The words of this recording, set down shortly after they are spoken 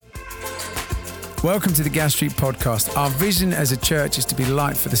Welcome to the Gas Street Podcast. Our vision as a church is to be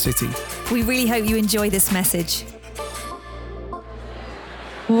light for the city. We really hope you enjoy this message.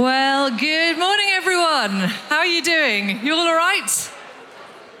 Well, good morning, everyone. How are you doing? You all right?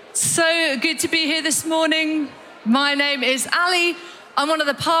 So good to be here this morning. My name is Ali. I'm one of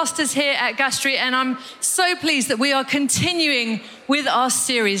the pastors here at Gas Street, and I'm so pleased that we are continuing with our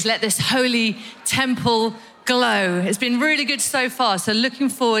series, Let This Holy Temple Glow. It's been really good so far, so looking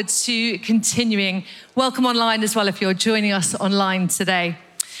forward to continuing. Welcome online as well if you're joining us online today.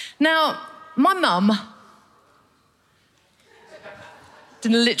 Now, my mum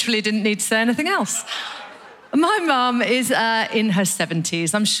literally didn't need to say anything else. My mum is in her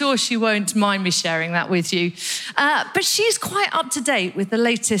 70s. I'm sure she won't mind me sharing that with you. But she's quite up to date with the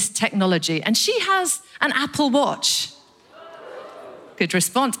latest technology, and she has an Apple Watch. Good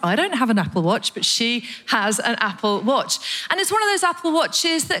response. I don't have an Apple Watch, but she has an Apple Watch. And it's one of those Apple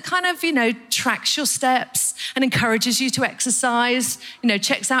Watches that kind of, tracks your steps and encourages you to exercise,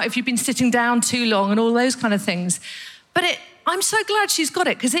 checks out if you've been sitting down too long and all those kind of things. But I'm so glad she's got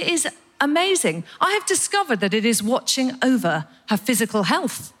it because it is amazing. I have discovered that it is watching over her physical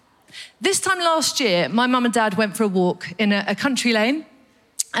health. This time last year, my mum and dad went for a walk in a country lane,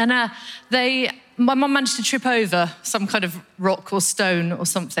 and my mum managed to trip over some kind of rock or stone or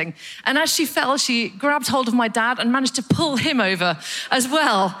something. And as she fell, she grabbed hold of my dad and managed to pull him over as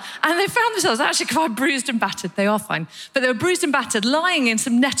well. And they found themselves actually quite bruised and battered. They are fine. But they were bruised and battered, lying in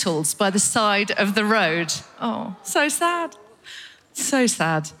some nettles by the side of the road. Oh, so sad. So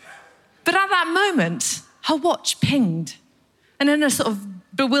sad. But at that moment, her watch pinged. And in a sort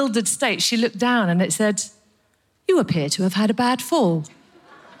of bewildered state, she looked down and it said, "You appear to have had a bad fall.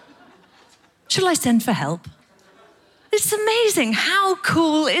 Shall I send for help?" It's amazing. How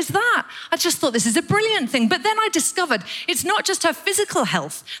cool is that? I just thought this is a brilliant thing. But then I discovered it's not just her physical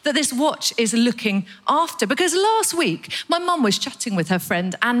health that this watch is looking after. Because last week, my mum was chatting with her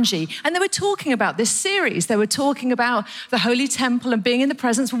friend Angie, and they were talking about this series. They were talking about the Holy Temple and being in the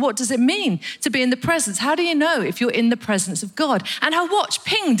presence. Well, what does it mean to be in the presence? How do you know if you're in the presence of God? And her watch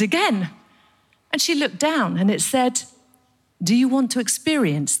pinged again. And she looked down and it said, "Do you want to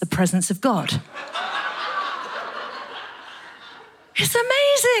experience the presence of God?" It's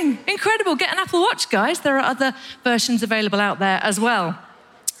amazing, incredible. Get an Apple Watch, guys. There are other versions available out there as well.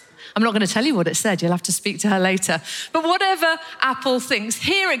 I'm not going to tell you what it said. You'll have to speak to her later. But whatever Apple thinks,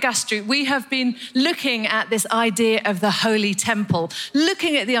 here at Gas Street, we have been looking at this idea of the Holy Temple,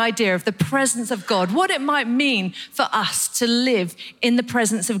 looking at the idea of the presence of God, what it might mean for us to live in the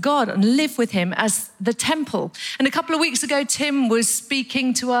presence of God and live with him as the temple. And a couple of weeks ago, Tim was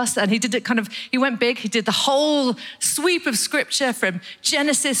speaking to us, and he did it he went big. He did the whole sweep of scripture from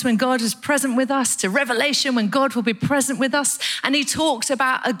Genesis, when God is present with us, to Revelation, when God will be present with us. And he talked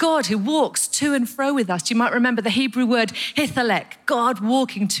about a God who walks to and fro with us. You might remember the Hebrew word hithalek, God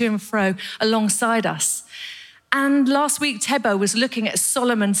walking to and fro alongside us. And last week, Tebo was looking at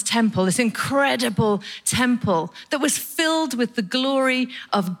Solomon's temple, this incredible temple that was filled with the glory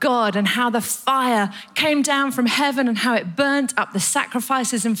of God, and how the fire came down from heaven and how it burnt up the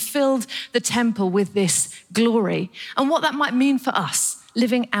sacrifices and filled the temple with this glory, and what that might mean for us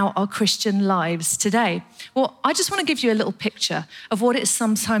living out our Christian lives today. Well, I just want to give you a little picture of what it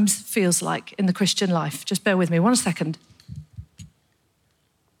sometimes feels like in the Christian life. Just bear with me 1 second.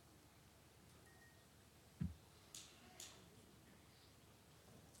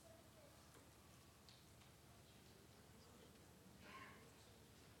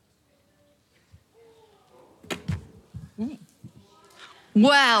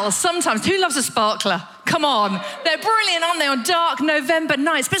 Well, sometimes, who loves a sparkler? Come on. They're brilliant, aren't they, on dark November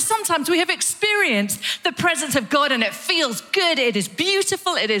nights? But sometimes we have experienced the presence of God and it feels good. It is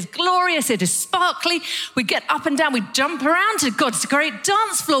beautiful. It is glorious. It is sparkly. We get up and down. We jump around to God's great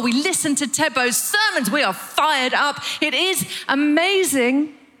dance floor. We listen to Tebo's sermons. We are fired up. It is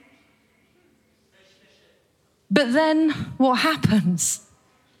amazing. But then what happens?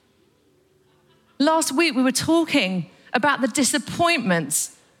 Last week we were talking about the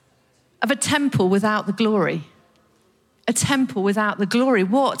disappointments of a temple without the glory. A temple without the glory.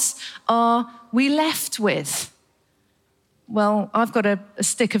 What are we left with? Well, I've got a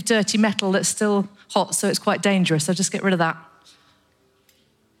stick of dirty metal that's still hot, so it's quite dangerous. I'll just get rid of that.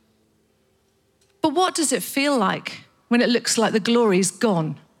 But what does it feel like when it looks like the glory's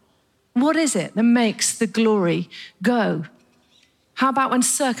gone? What is it that makes the glory go? How about when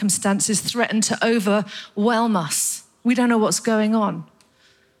circumstances threaten to overwhelm us? We don't know what's going on.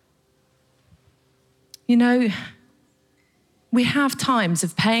 We have times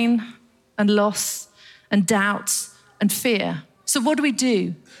of pain and loss and doubt and fear. So what do we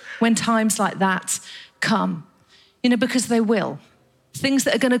do when times like that come? Because they will. Things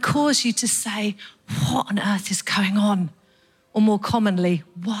that are going to cause you to say, what on earth is going on? Or more commonly,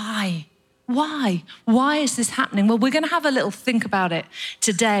 why? Why? Why is this happening? Well, we're going to have a little think about it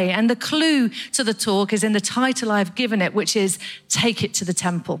today. And the clue to the talk is in the title I've given it, which is Take It to the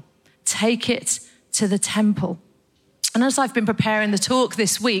Temple. Take it to the temple. And as I've been preparing the talk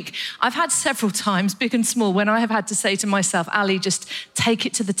this week, I've had several times, big and small, when I have had to say to myself, Ali, just take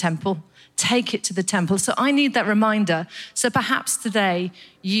it to the temple. Take it to the temple. So I need that reminder. So perhaps today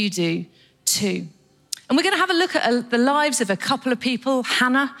you do too. And we're going to have a look at the lives of a couple of people,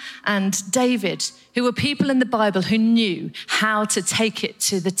 Hannah and David, who were people in the Bible who knew how to take it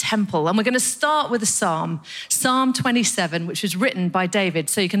to the temple. And we're going to start with a psalm, Psalm 27, which was written by David.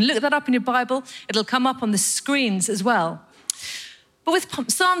 So you can look that up in your Bible. It'll come up on the screens as well. But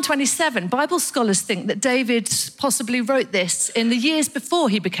with Psalm 27, Bible scholars think that David possibly wrote this in the years before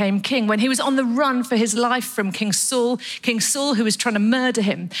he became king, when he was on the run for his life from King Saul who was trying to murder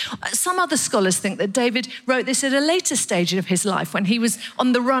him. Some other scholars think that David wrote this at a later stage of his life, when he was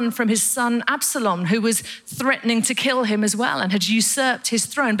on the run from his son Absalom, who was threatening to kill him as well and had usurped his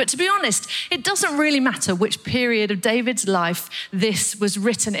throne. But to be honest, it doesn't really matter which period of David's life this was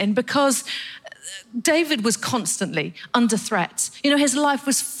written in, because David was constantly under threat. His life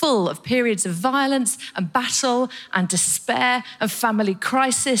was full of periods of violence and battle and despair and family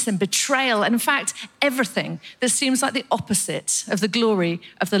crisis and betrayal. And in fact, everything that seems like the opposite of the glory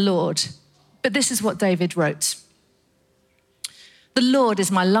of the Lord. But this is what David wrote. The Lord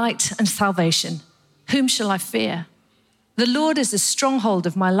is my light and salvation. Whom shall I fear? The Lord is the stronghold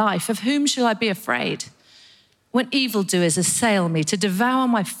of my life. Of whom shall I be afraid? When evildoers assail me to devour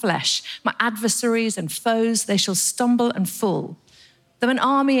my flesh, my adversaries and foes, they shall stumble and fall. Though an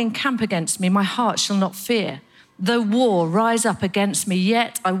army encamp against me, my heart shall not fear. Though war rise up against me,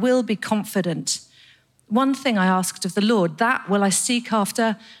 yet I will be confident. One thing I asked of the Lord, that will I seek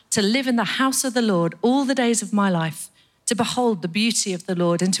after, to live in the house of the Lord all the days of my life, to behold the beauty of the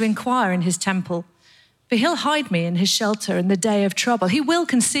Lord and to inquire in his temple. For he'll hide me in his shelter in the day of trouble. He will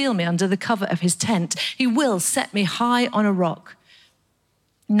conceal me under the cover of his tent. He will set me high on a rock.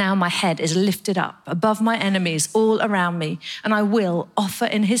 Now my head is lifted up above my enemies all around me, and I will offer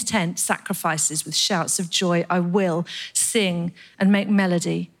in his tent sacrifices with shouts of joy. I will sing and make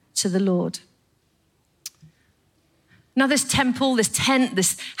melody to the Lord. Now, this temple, this tent,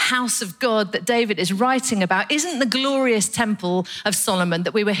 this house of God that David is writing about isn't the glorious temple of Solomon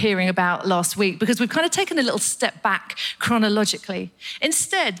that we were hearing about last week, because we've kind of taken a little step back chronologically.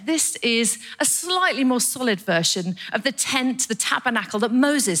 Instead, this is a slightly more solid version of the tent, the tabernacle that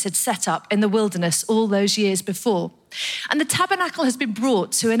Moses had set up in the wilderness all those years before. And the tabernacle has been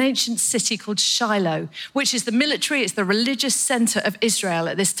brought to an ancient city called Shiloh, which is the military, it's the religious center of Israel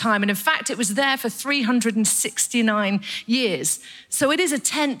at this time. And in fact, it was there for 369 years. So it is a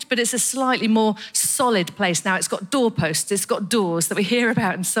tent, but it's a slightly more solid place now. It's got doorposts, it's got doors that we hear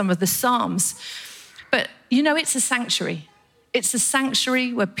about in some of the Psalms. But it's a sanctuary. It's a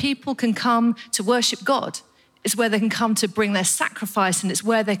sanctuary where people can come to worship God. It's where they can come to bring their sacrifice, and it's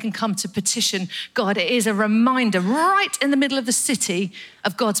where they can come to petition God. It is a reminder right in the middle of the city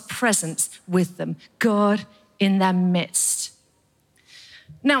of God's presence with them, God in their midst.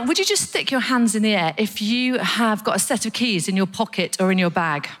 Now, would you just stick your hands in the air if you have got a set of keys in your pocket or in your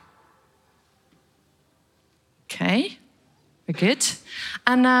bag? Okay, very good.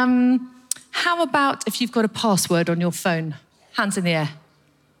 And how about if you've got a password on your phone? Hands in the air.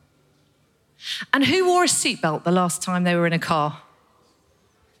 And who wore a seatbelt the last time they were in a car?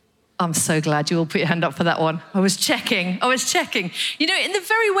 I'm so glad you all put your hand up for that one. I was checking. In the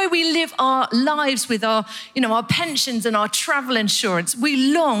very way we live our lives with our pensions and our travel insurance,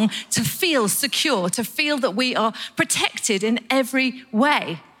 we long to feel secure, to feel that we are protected in every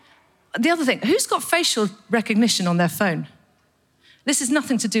way. The other thing, who's got facial recognition on their phone? This is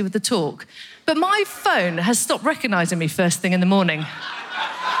nothing to do with the talk, but my phone has stopped recognizing me first thing in the morning.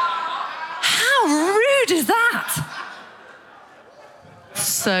 How rude is that?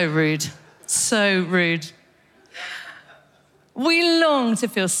 So rude. We long to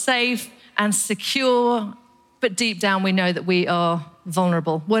feel safe and secure, but deep down we know that we are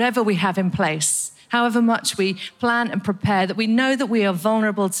vulnerable. Whatever we have in place, however much we plan and prepare, that we know that we are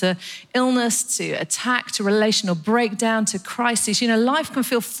vulnerable to illness, to attack, to relational breakdown, to crisis. Life can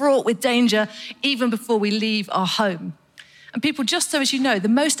feel fraught with danger even before we leave our home. And people, just so as you know, the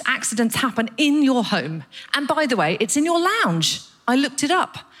most accidents happen in your home. And by the way, it's in your lounge. I looked it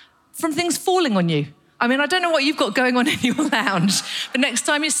up. From things falling on you. I mean, I don't know what you've got going on in your lounge, but next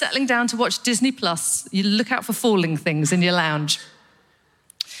time you're settling down to watch Disney Plus, you look out for falling things in your lounge.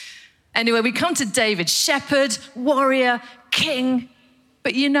 Anyway, we come to David, shepherd, warrior, king.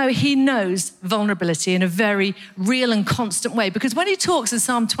 But he knows vulnerability in a very real and constant way, because when he talks in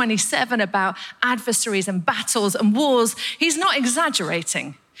Psalm 27 about adversaries and battles and wars, he's not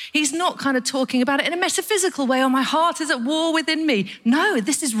exaggerating. He's not kind of talking about it in a metaphysical way, oh, my heart is at war within me. No,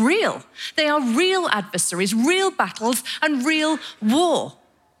 this is real. They are real adversaries, real battles, and real war.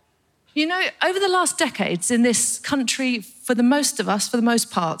 Over the last decades in this country, for the most of us, for the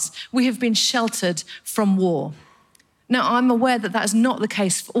most parts, we have been sheltered from war. Now, I'm aware that that is not the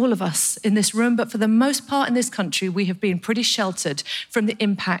case for all of us in this room, but for the most part in this country, we have been pretty sheltered from the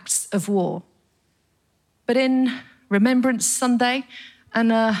impacts of war. But in Remembrance Sunday,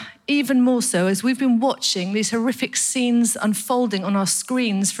 and even more so, as we've been watching these horrific scenes unfolding on our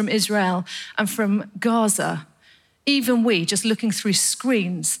screens from Israel and from Gaza, even we, just looking through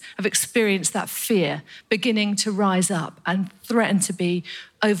screens, have experienced that fear beginning to rise up and threaten to be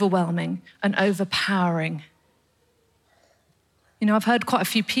overwhelming and overpowering. I've heard quite a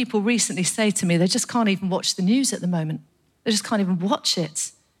few people recently say to me, they just can't even watch the news at the moment. They just can't even watch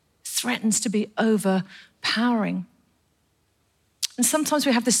it. It threatens to be overpowering. And sometimes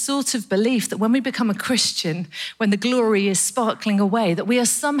we have this sort of belief that when we become a Christian, when the glory is sparkling away, that we are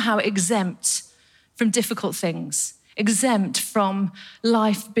somehow exempt from difficult things, exempt from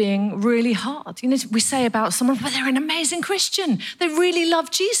life being really hard. We say about someone, well, they're an amazing Christian. They really love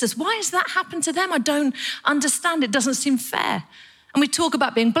Jesus. Why has that happened to them? I don't understand. It doesn't seem fair. And we talk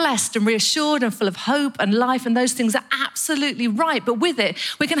about being blessed and reassured and full of hope and life, and those things are absolutely right. But with it,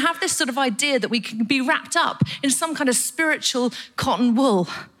 we can have this sort of idea that we can be wrapped up in some kind of spiritual cotton wool.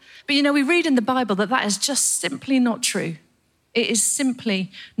 But we read in the Bible that is just simply not true. It is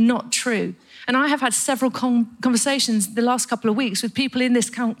simply not true. And I have had several conversations the last couple of weeks with people in this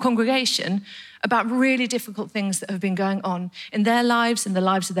congregation about really difficult things that have been going on in their lives, in the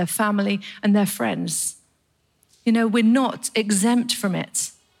lives of their family and their friends. We're not exempt from it.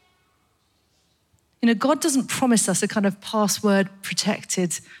 God doesn't promise us a kind of password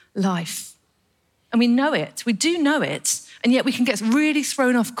protected life. And we know it, we do know it, and yet we can get really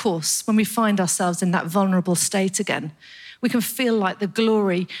thrown off course when we find ourselves in that vulnerable state again. We can feel like the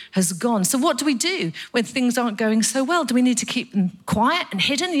glory has gone. So what do we do when things aren't going so well? Do we need to keep them quiet and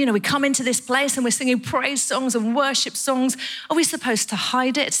hidden? We come into this place and we're singing praise songs and worship songs. Are we supposed to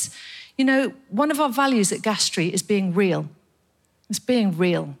hide it? One of our values at Gas Street is being real. It's being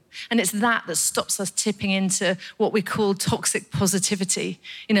real. And it's that stops us tipping into what we call toxic positivity.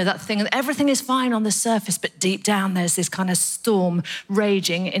 That thing that everything is fine on the surface, but deep down there's this kind of storm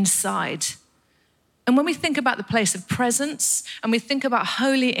raging inside. And when we think about the place of presence and we think about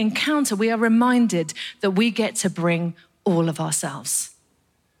holy encounter, we are reminded that we get to bring all of ourselves.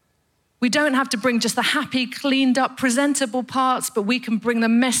 We don't have to bring just the happy, cleaned up, presentable parts, but we can bring the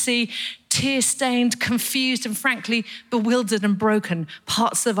messy, tear-stained, confused, and frankly, bewildered and broken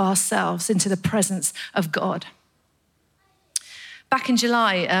parts of ourselves into the presence of God. Back in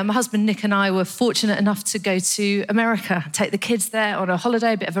July, my husband Nick and I were fortunate enough to go to America, take the kids there on a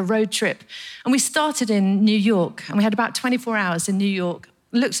holiday, a bit of a road trip. And we started in New York, and we had about 24 hours in New York,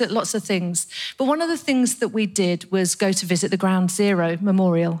 looked at lots of things. But one of the things that we did was go to visit the Ground Zero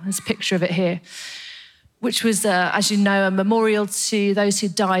Memorial. There's a picture of it here, which was, as you know, a memorial to those who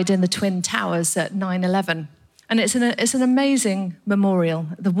died in the Twin Towers at 9/11. And it's an amazing memorial.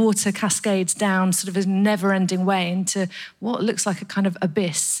 The water cascades down sort of a never-ending way into what looks like a kind of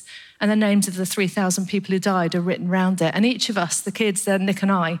abyss. And the names of the 3,000 people who died are written around it. And each of us, the kids, Nick and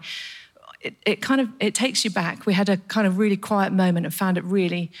I, it takes you back. We had a kind of really quiet moment and found it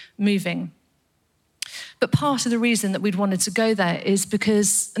really moving. But part of the reason that we'd wanted to go there is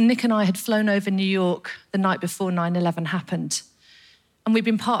because Nick and I had flown over New York the night before 9/11 happened. And we'd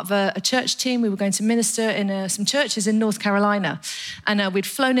been part of a church team. We were going to minister in some churches in North Carolina. And we'd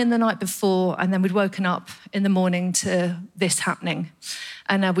flown in the night before, and then we'd woken up in the morning to this happening.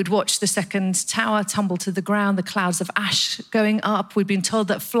 And we'd watched the second tower tumble to the ground, the clouds of ash going up. We'd been told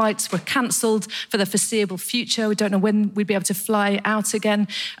that flights were cancelled for the foreseeable future. We don't know when we'd be able to fly out again.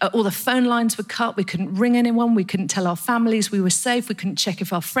 All the phone lines were cut. We couldn't ring anyone. We couldn't tell our families we were safe. We couldn't check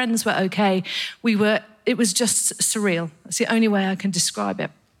if our friends were okay. It was just surreal. That's the only way I can describe it.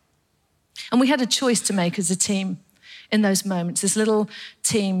 And we had a choice to make as a team in those moments, this little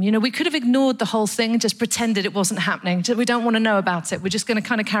team. We could have ignored the whole thing and just pretended it wasn't happening. We don't want to know about it. We're just going to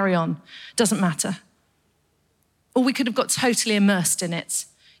kind of carry on. Doesn't matter. Or we could have got totally immersed in it.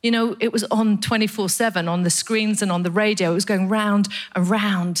 You know, it was on 24/7 on the screens and on the radio. It was going round and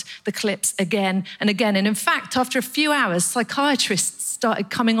round the clips again and again. And in fact, after a few hours, psychiatrists started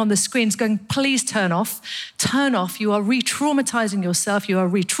coming on the screens going, please turn off. You are re-traumatizing yourself. You are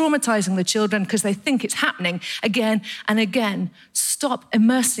re-traumatizing the children because they think it's happening again and again. Stop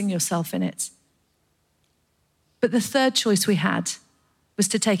immersing yourself in it. But the third choice we had was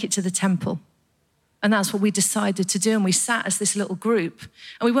to take it to the temple. And that's what we decided to do. And we sat as this little group.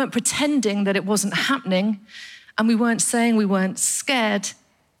 And we weren't pretending that it wasn't happening. And we weren't saying we weren't scared.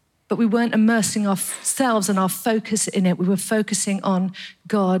 But we weren't immersing ourselves and our focus in it. We were focusing on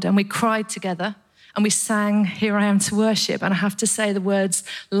God. And we cried together. And we sang, Here I Am to Worship. And I have to say the words,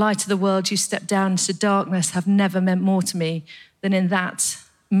 Light of the world, you stepped down into darkness, have never meant more to me than in that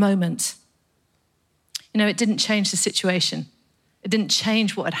moment. You know, it didn't change the situation. It didn't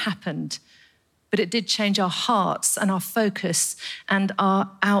change what had happened. But it did change our hearts and our focus and our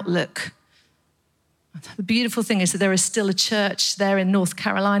outlook. The beautiful thing is that there is still a church there in North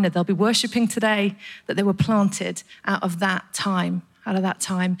Carolina. They'll be worshiping today, that they were planted out of that time.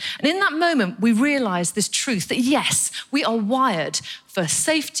 And in that moment, we realized this truth that yes, we are wired for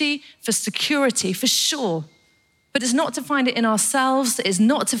safety, for security, for sure. But it's not to find it in ourselves. It is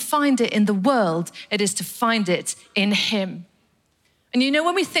not to find it in the world. It is to find it in Him. And you know,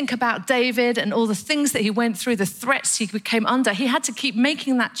 when we think about David and all the things that he went through, the threats he came under, he had to keep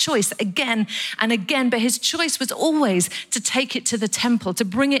making that choice again and again. But his choice was always to take it to the temple, to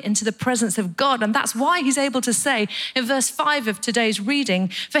bring it into the presence of God. And that's why he's able to say in verse 5 of today's reading,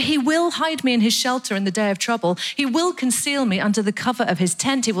 for he will hide me in his shelter in the day of trouble. He will conceal me under the cover of his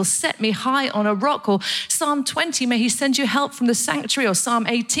tent. He will set me high on a rock. Or Psalm 20, may he send you help from the sanctuary. Or Psalm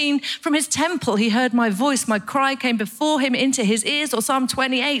 18, from his temple he heard my voice. My cry came before him into his ears. Or Psalm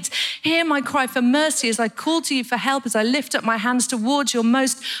 28, hear my cry for mercy as I call to you for help, as I lift up my hands towards your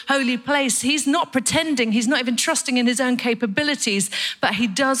most holy place. He's not pretending, he's not even trusting in his own capabilities, but he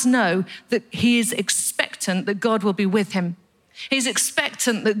does know that he is expectant that God will be with him. He's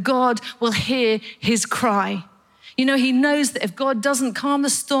expectant that God will hear his cry. You know, he knows that if God doesn't calm the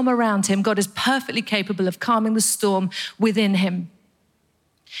storm around him, God is perfectly capable of calming the storm within him.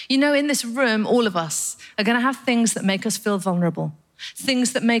 You know, in this room, all of us are going to have things that make us feel vulnerable.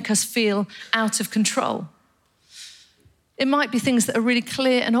 Things that make us feel out of control. It might be things that are really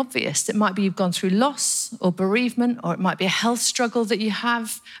clear and obvious. It might be you've gone through loss or bereavement, or it might be a health struggle that you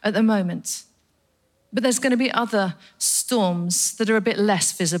have at the moment. But there's going to be other storms that are a bit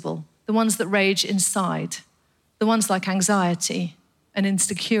less visible, the ones that rage inside, the ones like anxiety and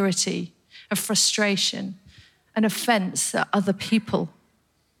insecurity and frustration and offense at other people.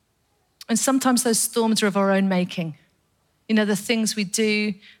 And sometimes those storms are of our own making. You know, the things we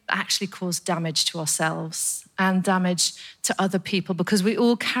do that actually cause damage to ourselves and damage to other people, because we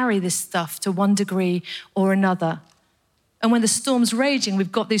all carry this stuff to one degree or another. And when the storm's raging,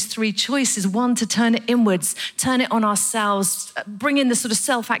 we've got these three choices. One, to turn it inwards, turn it on ourselves, bring in the sort of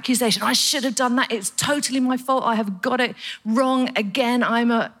self-accusation. I should have done that. It's totally my fault. I have got it wrong again.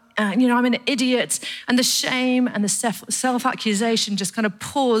 I'm an idiot. And the shame and the self-accusation just kind of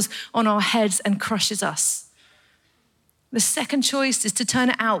pours on our heads and crushes us. The second choice is to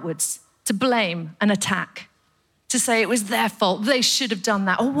turn it outwards, to blame and attack, to say it was their fault, they should have done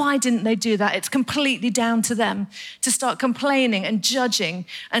that, or why didn't they do that? It's completely down to them, to start complaining and judging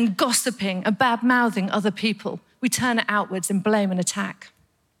and gossiping and bad-mouthing other people. We turn it outwards in blame and attack.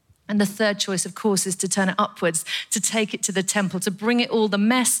 And the third choice, of course, is to turn it upwards, to take it to the temple, to bring it all, the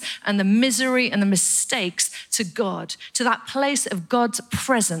mess and the misery and the mistakes, to God, to that place of God's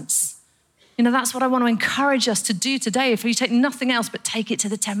presence. You know, that's what I want to encourage us to do today. If you take nothing else but take it to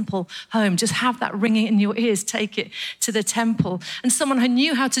the temple home, just have that ringing in your ears, take it to the temple. And someone who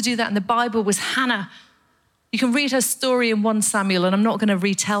knew how to do that in the Bible was Hannah. You can read her story in 1 Samuel, and I'm not going to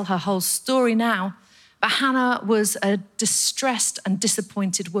retell her whole story now, but Hannah was a distressed and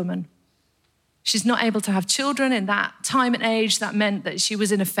disappointed woman. She's not able to have children in that time and age. That meant that she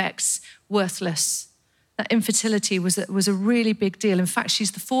was in effect worthless. That infertility was a really big deal. In fact,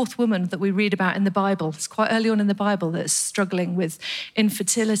 she's the fourth woman that we read about in the Bible. It's quite early on in the Bible that's struggling with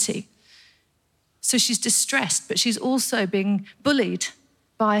infertility. So she's distressed, but she's also being bullied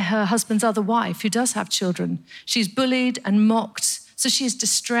by her husband's other wife who does have children. She's bullied and mocked. So she is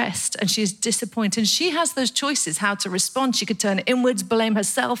distressed and she is disappointed. And she has those choices how to respond. She could turn inwards, blame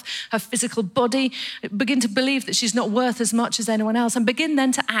herself, her physical body, begin to believe that she's not worth as much as anyone else, and begin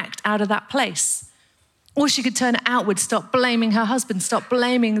then to act out of that place. Or she could turn it outward, stop blaming her husband, stop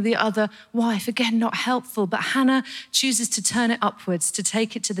blaming the other wife. Again, not helpful. But Hannah chooses to turn it upwards, to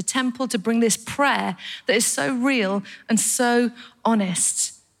take it to the temple, to bring this prayer that is so real and so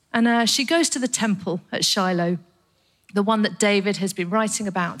honest And she goes to the temple at Shiloh, the one that David has been writing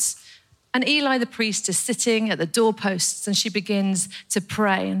about. And Eli the priest is sitting at the doorposts and she begins to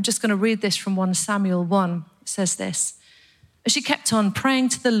pray. I'm just going to read this from 1 Samuel 1. It says this: as she kept on praying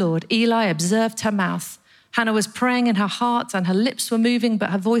to the Lord, Eli observed her mouth. Hannah was praying in her heart and her lips were moving, but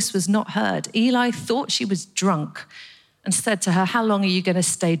her voice was not heard. Eli thought she was drunk and said to her, "How long are you going to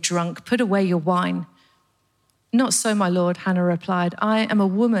stay drunk? Put away your wine." "Not so, my lord," Hannah replied. "I am a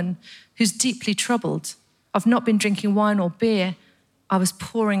woman who's deeply troubled. I've not been drinking wine or beer. I was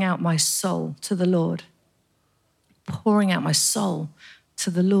pouring out my soul to the Lord." Pouring out my soul to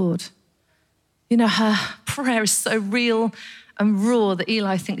the Lord. You know, her prayer is so real and raw that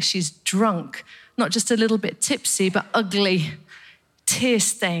Eli thinks she's drunk, not just a little bit tipsy, but ugly,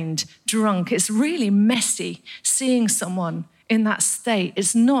 tear-stained, drunk. It's really messy seeing someone in that state.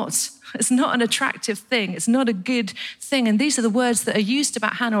 It's not an attractive thing. It's not a good thing. And these are the words that are used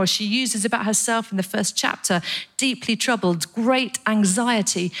about Hannah, or she uses about herself in the first chapter: deeply troubled, great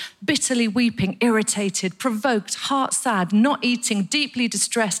anxiety, bitterly weeping, irritated, provoked, heart sad, not eating, deeply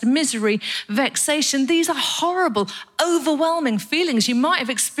distressed, misery, vexation. These are horrible, overwhelming feelings. You might have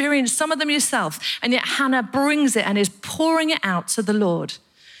experienced some of them yourself, and yet Hannah brings it and is pouring it out to the Lord.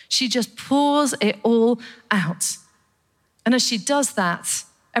 She just pours it all out. And as she does that,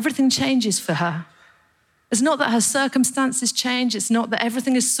 everything changes for her. It's not that her circumstances change. It's not that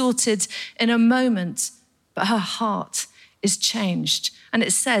everything is sorted in a moment, but her heart is changed. And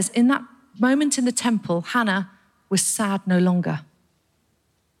it says, in that moment in the temple, Hannah was sad no longer.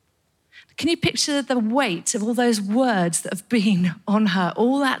 Can you picture the weight of all those words that have been on her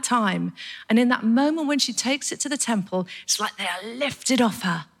all that time? And in that moment when she takes it to the temple, it's like they are lifted off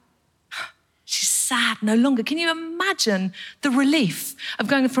her. She's sad no longer. Can you imagine the relief of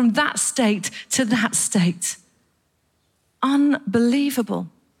going from that state to that state? Unbelievable.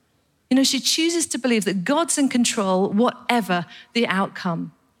 You know, she chooses to believe that God's in control, whatever the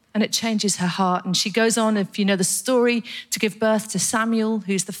outcome. And it changes her heart. And she goes on, if you know the story, to give birth to Samuel,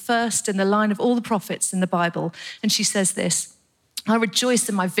 who's the first in the line of all the prophets in the Bible. And she says this: "I rejoice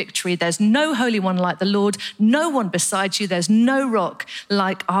in my victory. There's no holy one like the Lord, no one beside you. There's no rock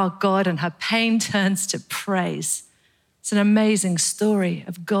like our God." And her pain turns to praise. It's an amazing story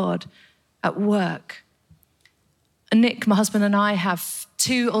of God at work. And Nick, my husband, and I have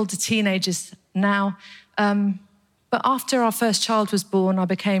 2 older teenagers now. But after our first child was born, I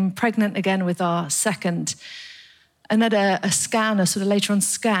became pregnant again with our second. And at a scan, a sort of later on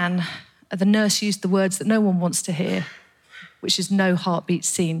scan, the nurse used the words that no one wants to hear, which is "no heartbeat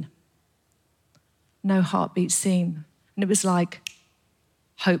seen." No heartbeat seen. And it was like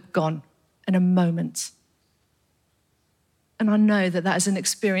hope gone in a moment. And I know that that is an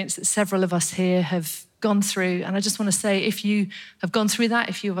experience that several of us here have gone through. And I just want to say, if you have gone through that,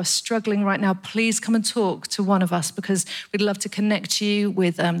 if you are struggling right now, please come and talk to one of us, because we'd love to connect you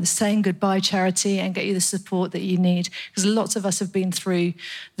with the Saying Goodbye charity and get you the support that you need, because lots of us have been through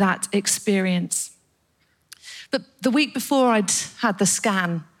that experience. But the week before I'd had the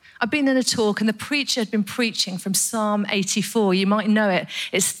scan, I'd been in a talk and the preacher had been preaching from Psalm 84. You might know it.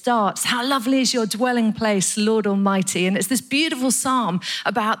 It starts, "How lovely is your dwelling place, Lord Almighty." And it's this beautiful psalm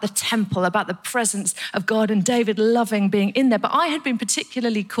about the temple, about the presence of God and David loving being in there. But I had been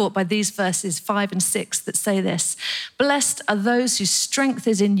particularly caught by these verses 5 and 6 that say this: "Blessed are those whose strength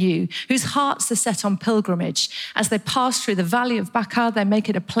is in you, whose hearts are set on pilgrimage. As they pass through the valley of Baca, they make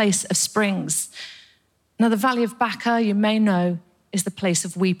it a place of springs." Now, the valley of Baca, you may know, is the place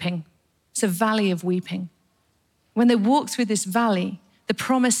of weeping. It's a valley of weeping. When they walk through this valley, the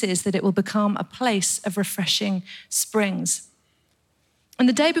promise is that it will become a place of refreshing springs. And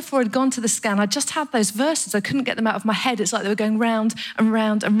the day before I'd gone to the scan, I just had those verses. I couldn't get them out of my head. It's like they were going round and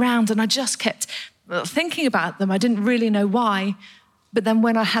round and round, and I just kept thinking about them. I didn't really know why. But then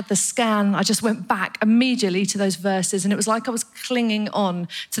when I had the scan, I just went back immediately to those verses, and it was like I was clinging on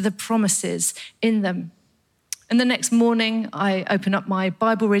to the promises in them. And the next morning, I open up my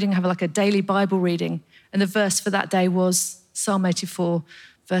Bible reading, have like a daily Bible reading. And the verse for that day was Psalm 84,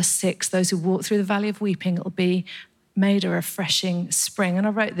 verse 6. "Those who walk through the valley of weeping, it will be made a refreshing spring." And I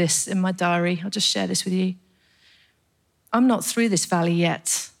wrote this in my diary. I'll just share this with you. "I'm not through this valley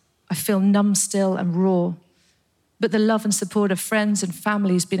yet. I feel numb still and raw. But the love and support of friends and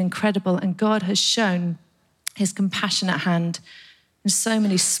family has been incredible. And God has shown his compassionate hand in so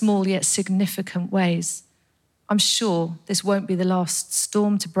many small yet significant ways. I'm sure this won't be the last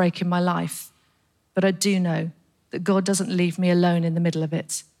storm to break in my life, but I do know that God doesn't leave me alone in the middle of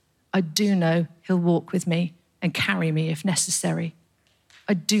it. I do know he'll walk with me and carry me if necessary.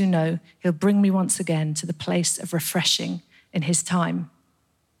 I do know he'll bring me once again to the place of refreshing in his time."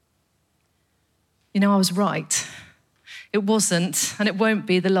 I was right. It wasn't, and it won't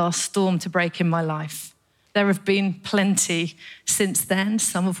be the last storm to break in my life. There have been plenty since then,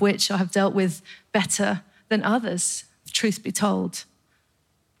 some of which I have dealt with better than others, truth be told.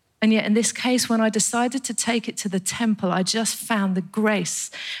 And yet in this case, when I decided to take it to the temple, I just found the grace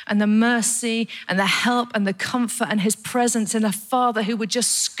and the mercy and the help and the comfort and his presence in a Father who would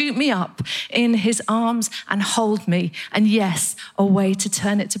just scoop me up in his arms and hold me. And yes, a way to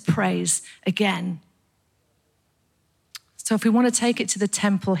turn it to praise again. So if we want to take it to the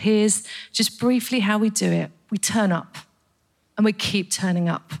temple, here's just briefly how we do it. We turn up and we keep turning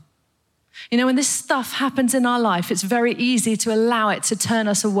up. When this stuff happens in our life, it's very easy to allow it to turn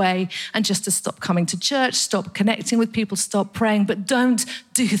us away and just to stop coming to church, stop connecting with people, stop praying. But don't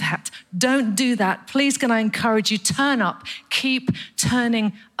do that. Don't do that. Please, can I encourage you, turn up, keep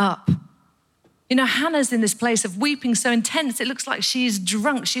turning up. Hannah's in this place of weeping so intense, it looks like she's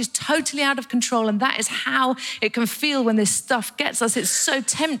drunk. She's totally out of control. And that is how it can feel when this stuff gets us. It's so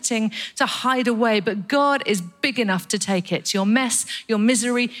tempting to hide away, but God is big enough to take it. Your mess, your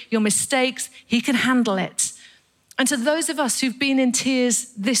misery, your mistakes, he can handle it. And to those of us who've been in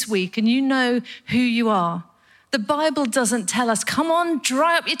tears this week, and you know who you are, the Bible doesn't tell us, come on,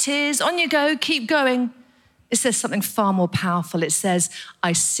 dry up your tears, on you go, keep going. It says something far more powerful. It says,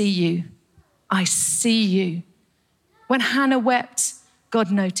 I see you. I see you. When Hannah wept,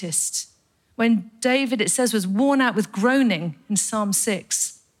 God noticed. When David, it says, was worn out with groaning in Psalm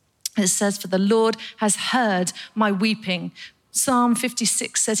 6, it says, for the Lord has heard my weeping. Psalm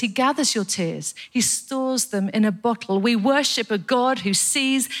 56 says he gathers your tears. He stores them in a bottle. We worship a God who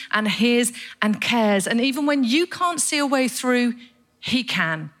sees and hears and cares. And even when you can't see a way through, he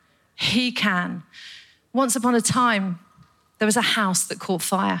can. He can. Once upon a time, there was a house that caught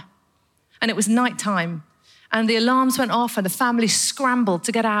fire. And it was nighttime, and the alarms went off and the family scrambled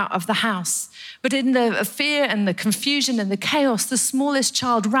to get out of the house. But in the fear and the confusion and the chaos, the smallest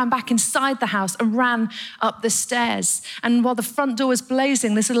child ran back inside the house and ran up the stairs. And while the front door was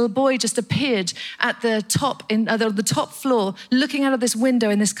blazing, this little boy just appeared at the top floor, looking out of this window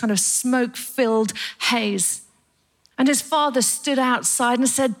in this kind of smoke-filled haze. And his father stood outside and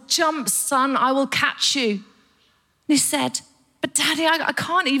said, jump, son, I will catch you. And he said, but Daddy, I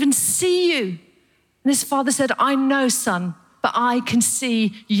can't even see you. And his father said, I know, son, but I can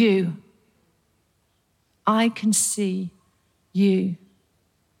see you. I can see you.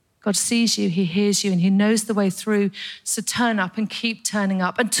 God sees you, he hears you, and he knows the way through. So turn up and keep turning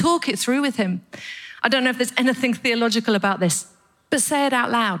up and talk it through with him. I don't know if there's anything theological about this, but say it out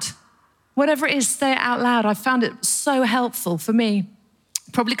loud. Whatever it is, say it out loud. I found it so helpful for me.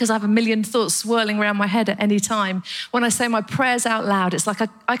 Probably because I have a million thoughts swirling around my head at any time. When I say my prayers out loud, it's like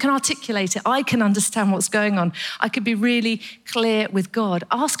I can articulate it. I can understand what's going on. I can be really clear with God.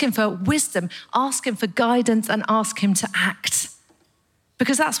 Ask him for wisdom, ask him for guidance, and ask him to act.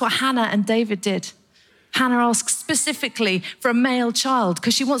 Because that's what Hannah and David did. Hannah asks specifically for a male child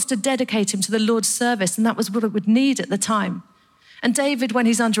because she wants to dedicate him to the Lord's service, and that was what it would need at the time. And David, when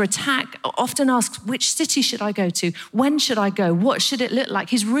he's under attack, often asks, which city should I go to? When should I go? What should it look like?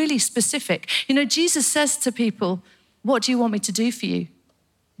 He's really specific. Jesus says to people, what do you want me to do for you?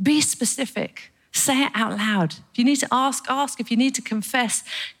 Be specific. Say it out loud. If you need to ask, ask. If you need to confess,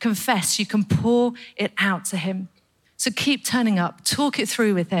 confess. You can pour it out to him. So keep turning up, talk it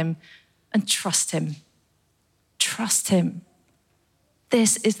through with him, and trust him. Trust him.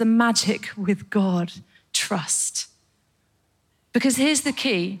 This is the magic with God. Trust. Because here's the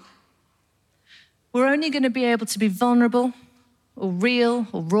key. We're only going to be able to be vulnerable or real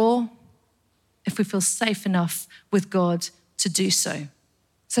or raw if we feel safe enough with God to do so.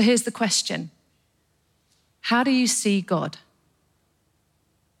 So here's the question. How do you see God?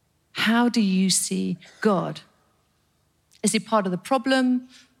 How do you see God? Is he part of the problem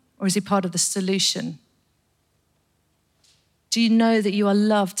or is he part of the solution? Do you know that you are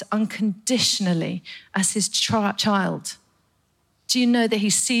loved unconditionally as his child? Do you know that he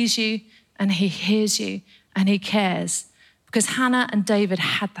sees you and he hears you and he cares? Because Hannah and David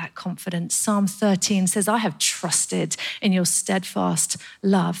had that confidence. Psalm 13 says, I have trusted in your steadfast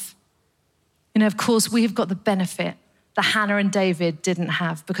love. Of course, we've got the benefit that Hannah and David didn't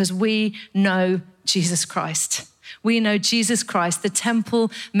have because we know Jesus Christ. We know Jesus Christ, the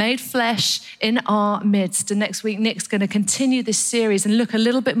temple made flesh in our midst. And next week, Nick's going to continue this series and look a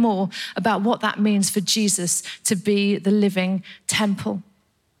little bit more about what that means for Jesus to be the living temple.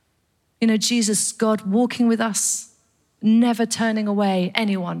 Jesus, God walking with us, never turning away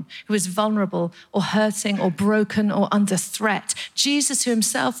anyone who is vulnerable or hurting or broken or under threat. Jesus, who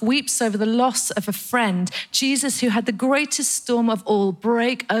himself weeps over the loss of a friend. Jesus, who had the greatest storm of all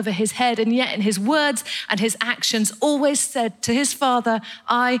break over his head, and yet in his words and his actions always said to his Father,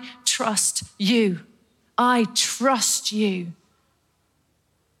 I trust you. I trust you.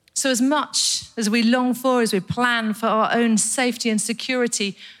 So as much as we long for, as we plan for our own safety and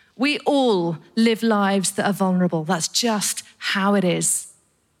security, we all live lives that are vulnerable. That's just how it is.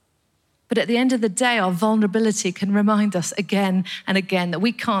 But at the end of the day, our vulnerability can remind us again and again that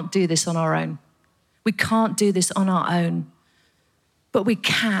we can't do this on our own. We can't do this on our own. But we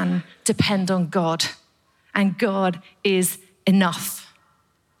can depend on God, and God is enough.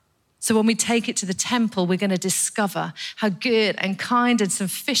 So when we take it to the temple, we're going to discover how good and kind and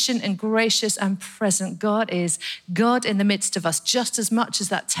sufficient and gracious and present God is. God in the midst of us, just as much as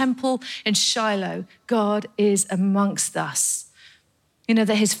that temple in Shiloh, God is amongst us. You know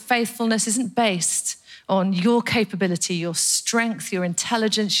that his faithfulness isn't based on your capability, your strength, your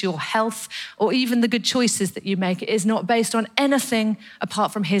intelligence, your health, or even the good choices that you make. It is not based on anything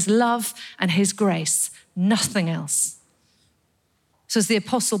apart from his love and his grace, nothing else. So as the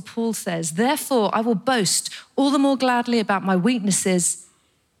Apostle Paul says, therefore I will boast all the more gladly about my weaknesses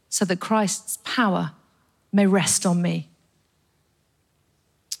so that Christ's power may rest on me.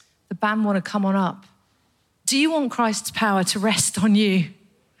 The band want to come on up. Do you want Christ's power to rest on you?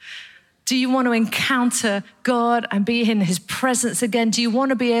 Do you want to encounter God and be in his presence again? Do you want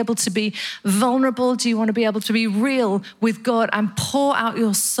to be able to be vulnerable? Do you want to be able to be real with God and pour out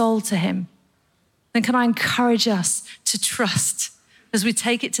your soul to him? Then can I encourage us to trust as we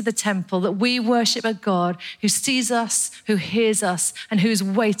take it to the temple, that we worship a God who sees us, who hears us, and who's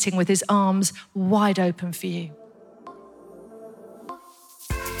waiting with his arms wide open for you.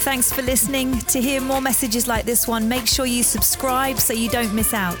 Thanks for listening. To hear more messages like this one, make sure you subscribe so you don't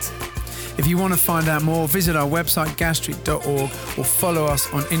miss out. If you want to find out more, visit our website, gasstreet.org, or follow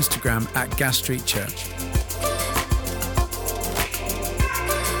us on Instagram @gasstreetchurch.